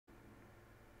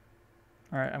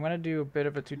Alright, I'm gonna do a bit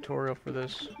of a tutorial for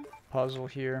this puzzle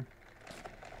here.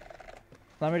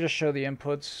 Let me just show the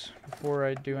inputs before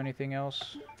I do anything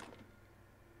else.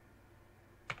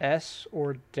 S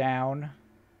or down,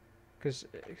 because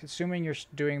assuming you're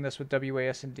doing this with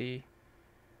WASD,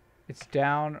 it's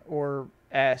down or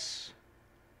S,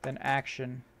 then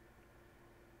action.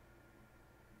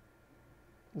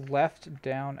 Left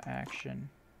down action,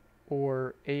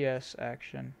 or AS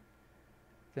action,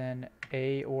 then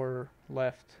A or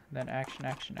left, then action,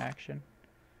 action, action.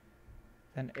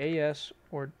 Then AS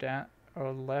or down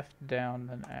or left down,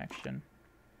 then action.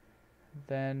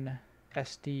 Then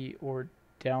SD or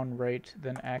down right,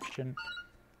 then action.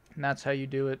 And that's how you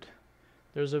do it.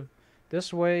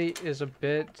 This way is a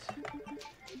bit,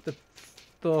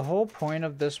 the whole point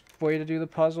of this way to do the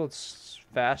puzzle, it's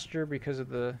faster because of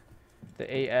the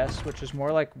AS, which is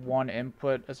more like one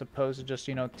input as opposed to just,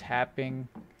 you know, tapping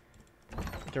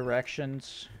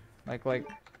directions. Like,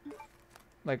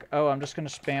 oh, I'm just gonna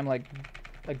spam like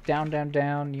down, down,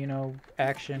 down, you know,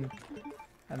 action.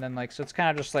 And then like, so it's kind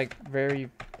of just like very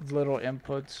little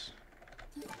inputs.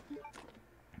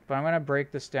 But I'm gonna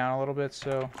break this down a little bit.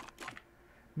 So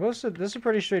most of this is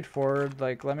pretty straightforward.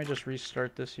 Like, let me just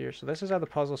restart this here. So this is how the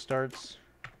puzzle starts.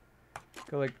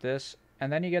 Go like this,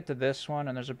 and then you get to this one,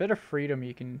 and there's a bit of freedom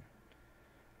you can.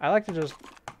 I like to just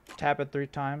tap it 3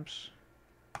 times,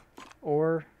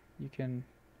 or you can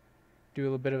do a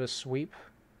little bit of a sweep.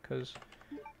 Because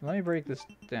let me break this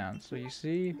down. So you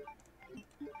see,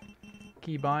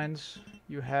 keybinds.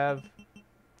 You have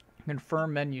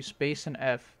confirm menu, space and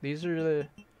F. These are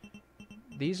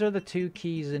the 2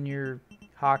 keys in your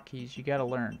hotkeys you gotta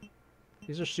learn.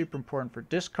 These are super important for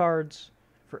discards,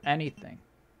 for anything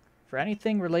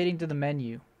relating to the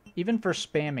menu, even for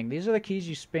spamming. These are the keys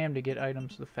you spam to get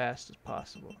items the fastest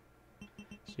possible.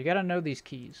 So you gotta know these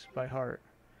keys by heart.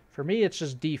 For me, it's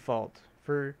just default.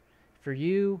 For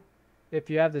you, if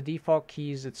you have the default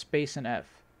keys, it's space and F.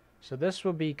 So this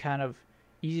will be kind of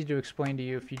easy to explain to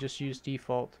you if you just use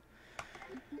default.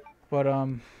 But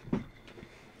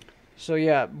so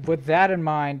yeah, with that in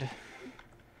mind,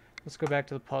 let's go back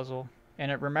to the puzzle.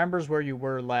 And it remembers where you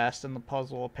were last in the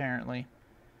puzzle, apparently.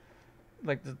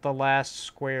 Like the last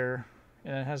square.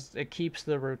 And it keeps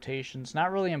the rotations.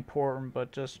 Not really important,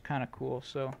 but just kind of cool.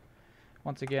 So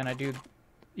once again, I do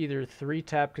either 3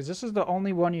 tap, because this is the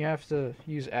only one you have to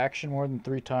use action more than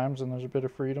 3 times, and there's a bit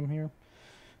of freedom here.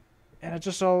 And it's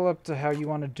just all up to how you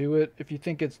want to do it. If you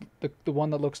think it's the one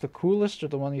that looks the coolest, or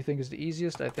the one you think is the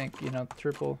easiest, I think, you know,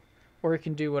 triple. Or you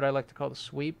can do what I like to call the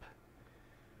sweep,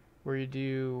 where you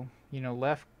do, you know,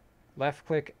 left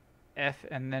click F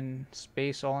and then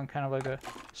space, all in kind of like a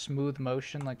smooth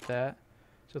motion like that.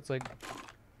 So it's like,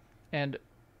 and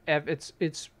F,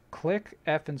 it's click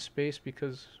F and space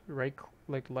because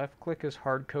left click is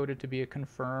hard coded to be a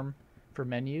confirm for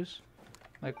menus.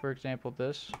 Like for example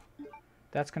this,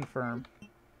 that's confirm,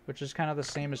 which is kind of the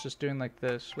same as just doing like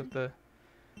this with the.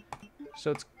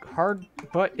 So it's hard,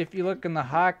 but if you look in the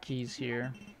hotkeys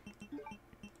here,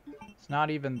 it's not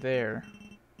even there.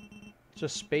 It's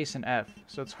just space and F.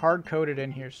 So it's hard coded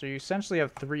in here. So you essentially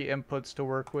have 3 inputs to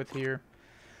work with here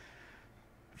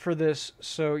for this.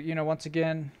 So, you know, once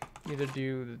again, either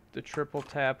do the triple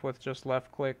tap with just left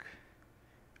click,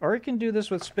 or you can do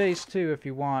this with space too if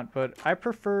you want, but I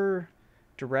prefer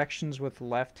directions with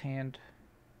left hand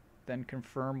than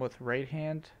confirm with right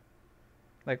hand.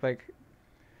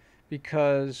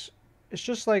 Because it's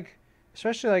just like,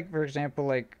 especially like for example,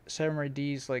 like Samurai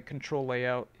D's like control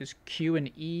layout is Q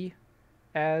and E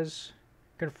as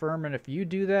confirm, and if you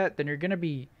do that, then you're gonna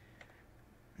be,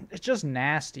 it's just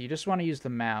nasty. You just want to use the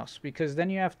mouse, because then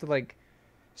you have to like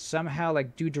somehow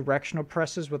like do directional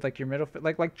presses with like your middle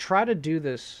like try to do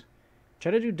this,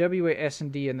 try to do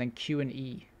WASD and then Q and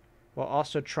E while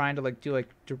also trying to like do like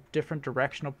different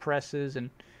directional presses, and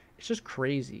it's just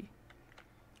crazy.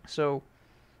 So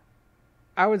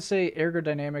I would say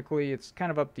ergodynamically it's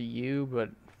kind of up to you, but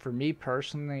for me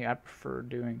personally, I prefer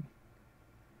doing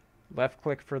left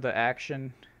click for the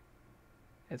action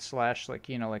and slash like,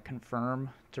 you know, like confirm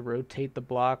to rotate the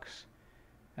blocks,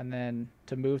 and then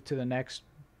to move to the next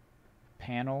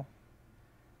panel,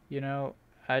 you know,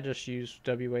 I just use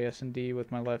WASD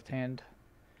with my left hand.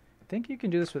 I think you can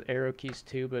do this with arrow keys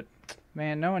too, but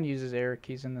man, no one uses arrow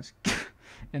keys in this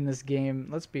in this game,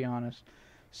 let's be honest.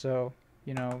 So,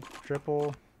 you know,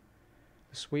 triple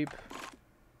sweep.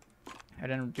 I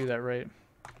didn't do that right.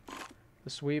 The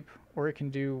sweep, or it can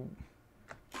do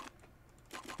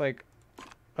like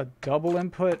a double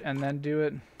input and then do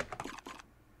it.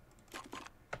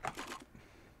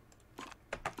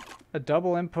 A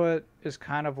double input is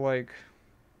kind of like,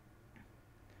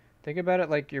 think about it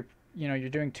like you're you know, you're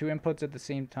doing two inputs at the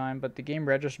same time, but the game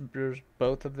registers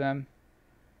both of them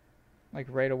like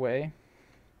right away.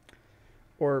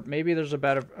 Or maybe there's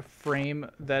about a frame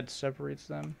that separates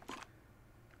them.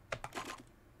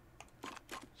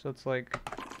 So it's like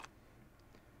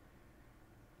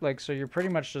so you're pretty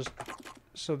much just,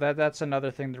 so that's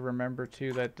another thing to remember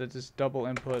too, that this double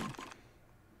input,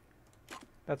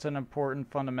 that's an important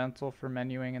fundamental for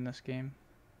menuing in this game.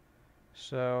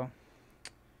 So,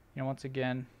 you know, once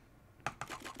again,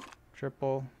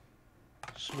 triple,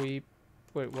 sweep,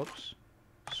 wait, whoops,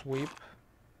 sweep,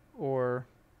 or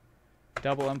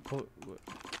double input.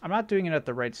 I'm not doing it at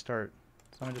the right start,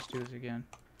 so let me just do this again.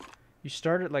 You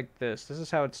start it like this. This is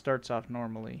how it starts off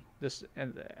normally. This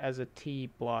as a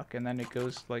T block, and then it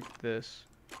goes like this.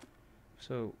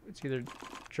 So it's either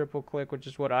triple click, which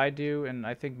is what I do, and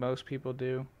I think most people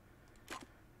do,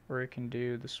 or it can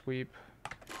do the sweep,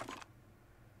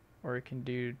 or it can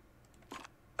do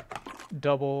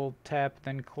double tap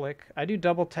then click. I do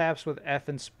double taps with F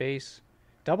and space.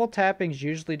 Double tapping is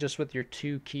usually just with your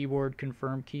two keyboard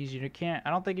confirm keys. You can't,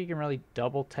 I don't think you can really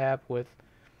double tap with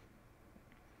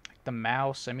the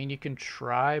mouse. I mean, you can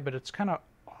try, but it's kind of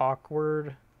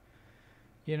awkward,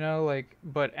 you know, like,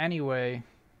 but anyway,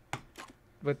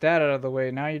 with that out of the way,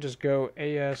 now you just go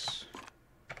AS.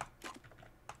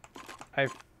 I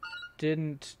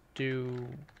didn't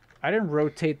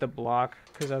rotate the block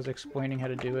because I was explaining how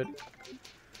to do it.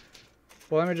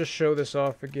 Well, let me just show this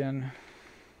off again.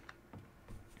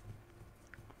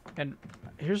 And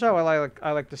here's how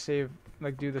I like to save,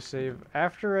 like do the save.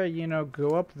 After I, you know,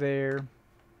 go up there,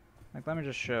 like let me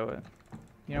just show it.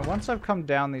 You know, once I've come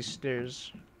down these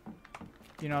stairs,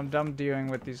 you know, I'm done dealing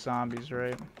with these zombies,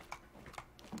 right?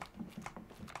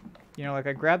 You know, like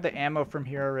I grabbed the ammo from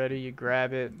here already, you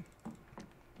grab it,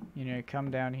 you know, you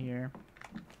come down here.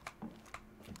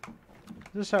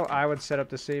 This is how I would set up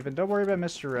the save, and don't worry about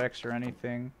Mr. X or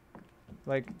anything.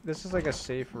 Like, this is like a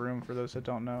safe room for those that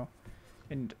don't know.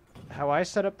 And how I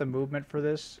set up the movement for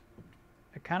this,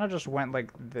 I kind of just went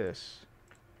like this.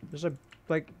 There's a,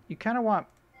 like, you kind of want,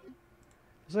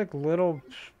 there's like little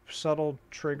subtle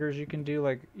triggers you can do.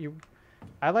 Like,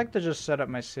 I like to just set up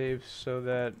my saves so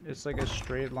that it's like as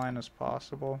straight line as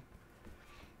possible.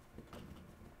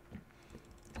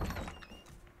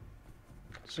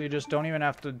 So you just don't even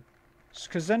have to,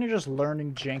 because then you're just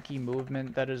learning janky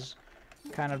movement that is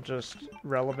kind of just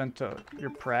relevant to your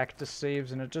practice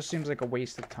saves, and it just seems like a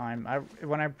waste of time.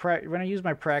 When I use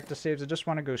my practice saves, I just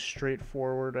want to go straight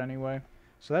forward anyway.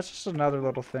 So that's just another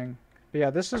little thing. But yeah,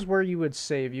 this is where you would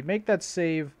save. You make that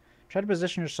save, try to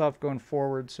position yourself going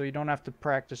forward so you don't have to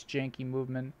practice janky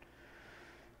movement.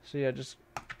 So yeah, just,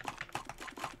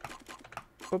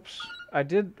 oops. I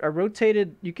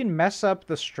rotated, you can mess up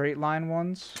the straight line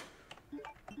ones,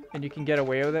 and you can get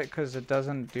away with it because it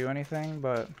doesn't do anything,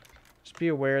 but just be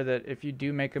aware that if you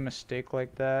do make a mistake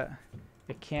like that,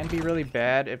 it can be really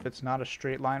bad if it's not a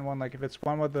straight line one. Like if it's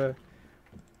one with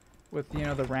you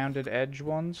know, the rounded edge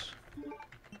ones,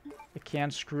 it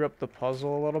can screw up the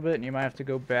puzzle a little bit, and you might have to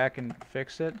go back and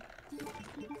fix it.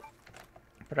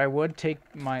 But I would take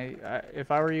my,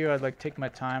 if I were you, I'd like take my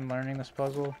time learning this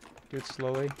puzzle. Do it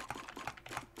slowly.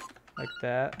 Like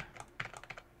that.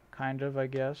 Kind of, I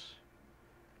guess.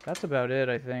 That's about it,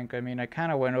 I think. I mean, I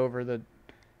kind of went over the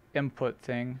input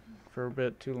thing for a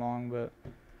bit too long, but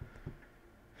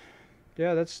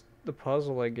yeah, that's the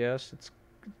puzzle, I guess. It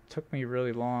took me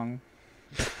really long.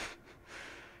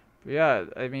 Yeah,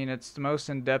 I mean, it's the most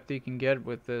in-depth you can get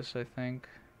with this, I think.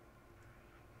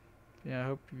 Yeah, I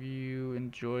hope you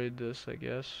enjoyed this, I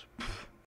guess.